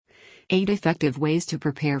8 Effective Ways to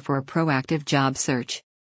Prepare for a Proactive Job Search.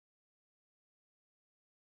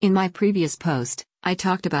 In my previous post, I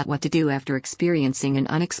talked about what to do after experiencing an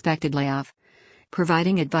unexpected layoff,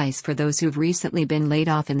 providing advice for those who've recently been laid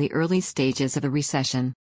off in the early stages of a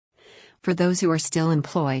recession. For those who are still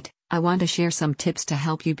employed, I want to share some tips to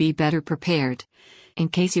help you be better prepared, in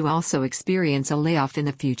case you also experience a layoff in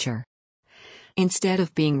the future. Instead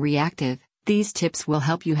of being reactive, these tips will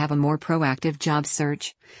help you have a more proactive job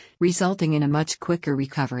search, resulting in a much quicker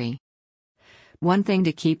recovery. One thing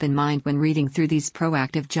to keep in mind when reading through these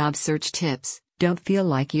proactive job search tips: don't feel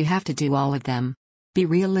like you have to do all of them. Be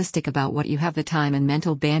realistic about what you have the time and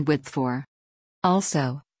mental bandwidth for.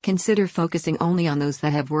 Also, consider focusing only on those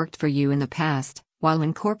that have worked for you in the past, while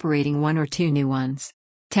incorporating 1 or 2 new ones.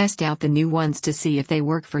 Test out the new ones to see if they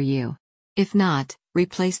work for you. If not,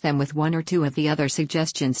 replace them with 1 or 2 of the other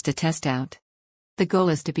suggestions to test out. The goal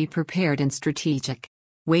is to be prepared and strategic.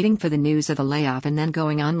 Waiting for the news of a layoff and then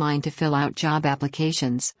going online to fill out job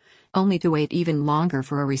applications, only to wait even longer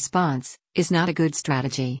for a response, is not a good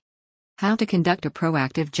strategy. How to conduct a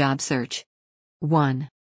proactive job search. 1.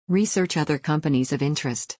 Research other companies of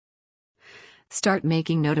interest. Start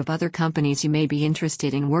making note of other companies you may be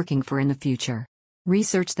interested in working for in the future.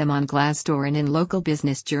 Research them on Glassdoor and in local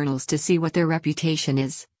business journals to see what their reputation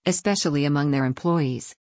is, especially among their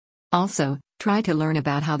employees. Also, try to learn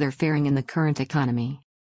about how they're faring in the current economy.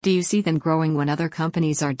 Do you see them growing when other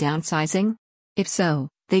companies are downsizing? If so,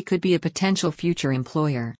 they could be a potential future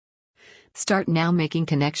employer. Start now making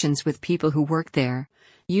connections with people who work there,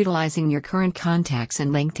 utilizing your current contacts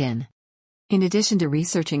and LinkedIn. In addition to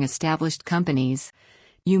researching established companies,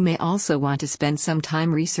 you may also want to spend some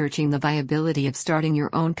time researching the viability of starting your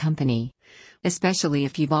own company, especially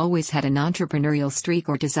if you've always had an entrepreneurial streak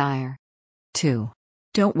or desire. 2.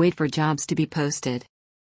 Don't wait for jobs to be posted.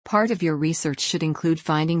 Part of your research should include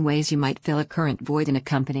finding ways you might fill a current void in a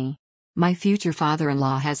company. My future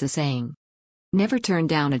father-in-law has a saying: never turn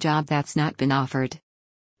down a job that's not been offered.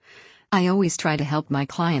 I always try to help my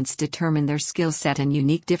clients determine their skill set and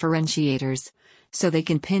unique differentiators, so they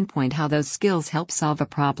can pinpoint how those skills help solve a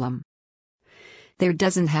problem. There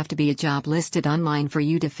doesn't have to be a job listed online for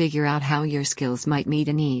you to figure out how your skills might meet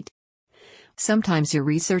a need. Sometimes your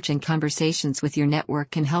research and conversations with your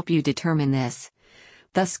network can help you determine this,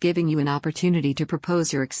 thus giving you an opportunity to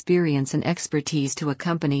propose your experience and expertise to a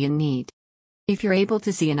company in need. If you're able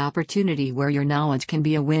to see an opportunity where your knowledge can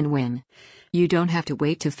be a win-win, you don't have to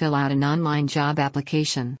wait to fill out an online job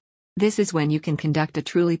application. This is when you can conduct a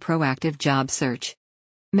truly proactive job search.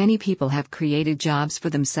 Many people have created jobs for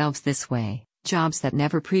themselves this way, jobs that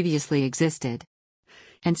never previously existed.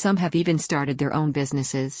 And some have even started their own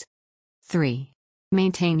businesses. 3.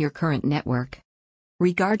 Maintain your current network.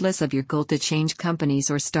 Regardless of your goal to change companies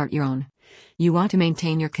or start your own, you want to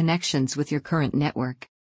maintain your connections with your current network.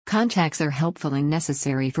 Contacts are helpful and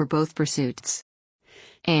necessary for both pursuits.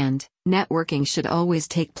 And networking should always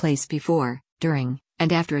take place before, during,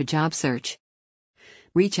 and after a job search.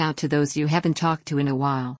 Reach out to those you haven't talked to in a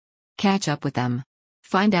while. Catch up with them.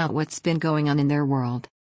 Find out what's been going on in their world.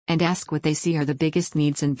 And ask what they see are the biggest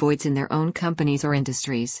needs and voids in their own companies or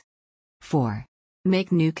industries. 4.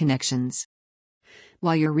 Make new connections.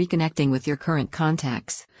 While you're reconnecting with your current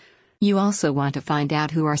contacts, you also want to find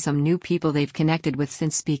out who are some new people they've connected with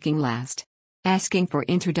since speaking last. Asking for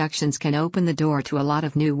introductions can open the door to a lot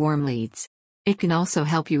of new warm leads. It can also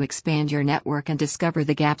help you expand your network and discover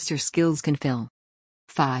the gaps your skills can fill.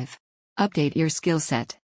 5. Update your skill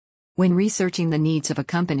set. When researching the needs of a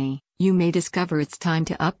company, you may discover it's time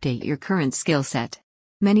to update your current skill set.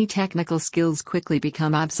 Many technical skills quickly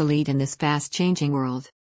become obsolete in this fast-changing world.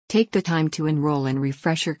 Take the time to enroll in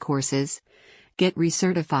refresher courses, get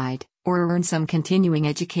recertified, or earn some continuing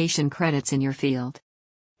education credits in your field.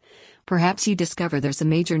 Perhaps you discover there's a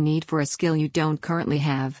major need for a skill you don't currently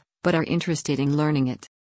have, but are interested in learning it.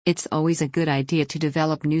 It's always a good idea to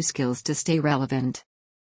develop new skills to stay relevant.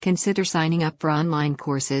 Consider signing up for online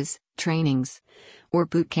courses, trainings, or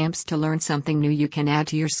boot camps to learn something new you can add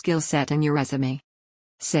to your skill set and your resume.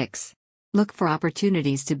 6. Look for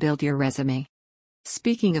opportunities to build your resume.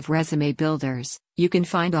 Speaking of resume builders, you can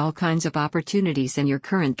find all kinds of opportunities in your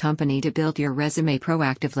current company to build your resume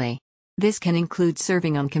proactively. This can include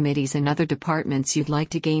serving on committees in other departments you'd like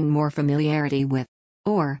to gain more familiarity with.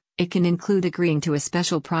 Or, it can include agreeing to a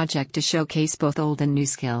special project to showcase both old and new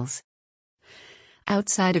skills.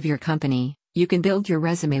 Outside of your company, you can build your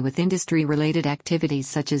resume with industry-related activities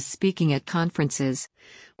such as speaking at conferences,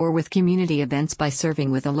 or with community events by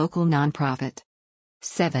serving with a local nonprofit.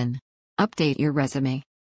 7. Update your resume.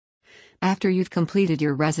 After you've completed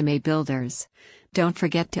your resume builders, don't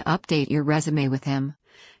forget to update your resume with them,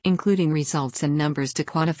 including results and numbers to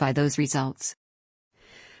quantify those results.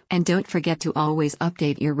 And don't forget to always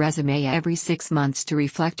update your resume every 6 months to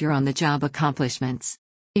reflect your on-the-job accomplishments.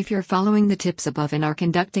 If you're following the tips above and are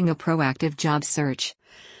conducting a proactive job search,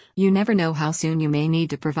 you never know how soon you may need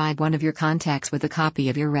to provide one of your contacts with a copy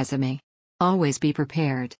of your resume. Always be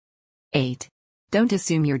prepared. 8. Don't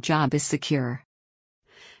assume your job is secure.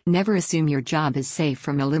 Never assume your job is safe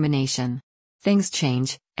from elimination. Things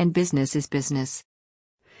change, and business is business.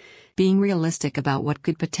 Being realistic about what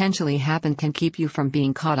could potentially happen can keep you from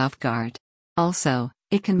being caught off guard. Also,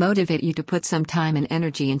 it can motivate you to put some time and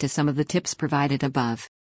energy into some of the tips provided above.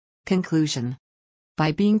 Conclusion.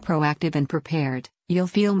 By being proactive and prepared, you'll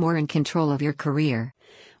feel more in control of your career,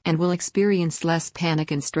 and will experience less panic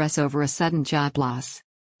and stress over a sudden job loss.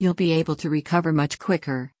 You'll be able to recover much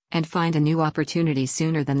quicker, and find a new opportunity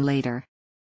sooner than later.